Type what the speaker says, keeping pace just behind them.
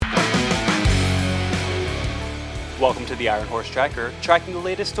Welcome to the Ironhorse Tracker, tracking the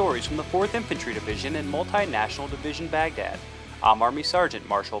latest stories from the 4th Infantry Division and Multinational Division Baghdad. I'm Army Sergeant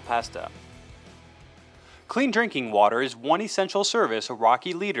Marshal Pesta. Clean drinking water is one essential service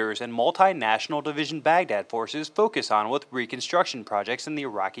Iraqi leaders and Multinational Division Baghdad forces focus on with reconstruction projects in the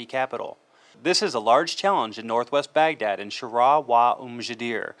Iraqi capital. This is a large challenge in northwest Baghdad in Shawra Wa Um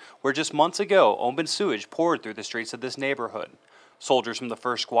Jidir, where just months ago open sewage poured through the streets of this neighborhood. Soldiers from the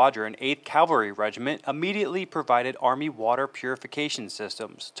 1st Squadron, 8th Cavalry Regiment immediately provided Army water purification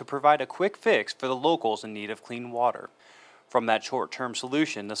systems to provide a quick fix for the locals in need of clean water. From that short-term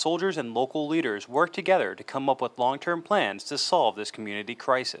solution, the soldiers and local leaders worked together to come up with long-term plans to solve this community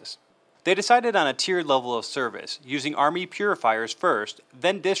crisis. They decided on a tiered level of service, using Army purifiers first,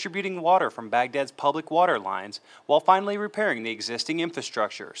 then distributing water from Baghdad's public water lines, while finally repairing the existing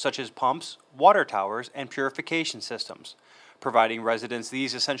infrastructure, such as pumps, water towers, and purification systems. Providing residents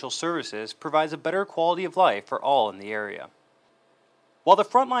these essential services provides a better quality of life for all in the area. While the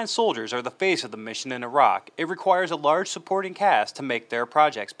frontline soldiers are the face of the mission in Iraq, it requires a large supporting cast to make their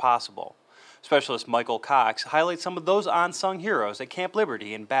projects possible. Specialist Michael Cox highlights some of those unsung heroes at Camp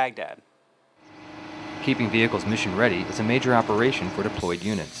Liberty in Baghdad. Keeping vehicles mission ready is a major operation for deployed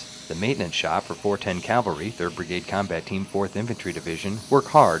units. The maintenance shop for 410 Cavalry, 3rd Brigade Combat Team, 4th Infantry Division work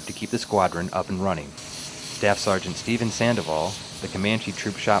hard to keep the squadron up and running. Staff Sergeant Stephen Sandoval, the Comanche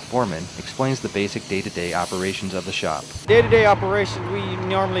Troop Shop Foreman, explains the basic day-to-day operations of the shop. Day-to-day operations, we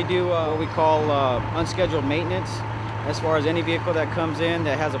normally do what we call unscheduled maintenance. As far as any vehicle that comes in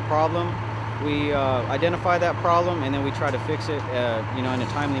that has a problem, we identify that problem and then we try to fix it in a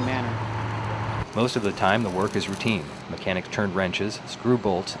timely manner. Most of the time, the work is routine. Mechanics turn wrenches, screw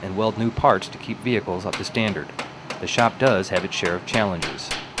bolts, and weld new parts to keep vehicles up to standard. The shop does have its share of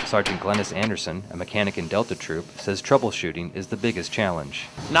challenges. Sergeant Glennis Anderson, a mechanic in Delta Troop, says troubleshooting is the biggest challenge.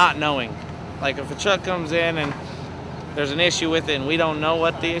 Not knowing. Like if a truck comes in and there's an issue with it and we don't know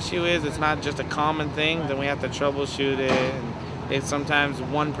what the issue is, it's not just a common thing, then we have to troubleshoot it. And if sometimes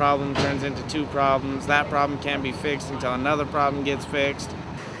one problem turns into two problems, that problem can't be fixed until another problem gets fixed.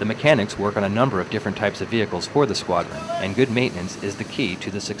 The mechanics work on a number of different types of vehicles for the squadron, and good maintenance is the key to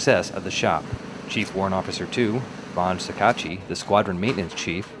the success of the shop. Chief Warrant Officer 2, Von Sakachi, the squadron maintenance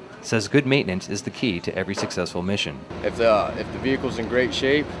chief, says good maintenance is the key to every successful mission. If the vehicle's in great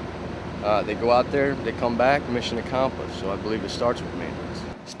shape, they go out there, they come back, mission accomplished. So I believe it starts with maintenance.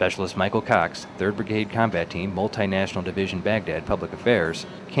 Specialist Michael Cox, 3rd Brigade Combat Team, Multinational Division Baghdad Public Affairs,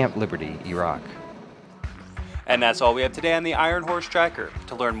 Camp Liberty, Iraq. And that's all we have today on the Ironhorse Tracker.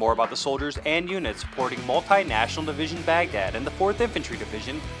 To learn more about the soldiers and units supporting Multinational Division Baghdad and the 4th Infantry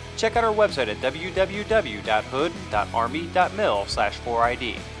Division, check out our website at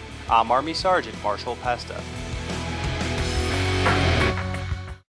www.hood.army.mil/4ID. I'm Army Sergeant Marshal Pesta.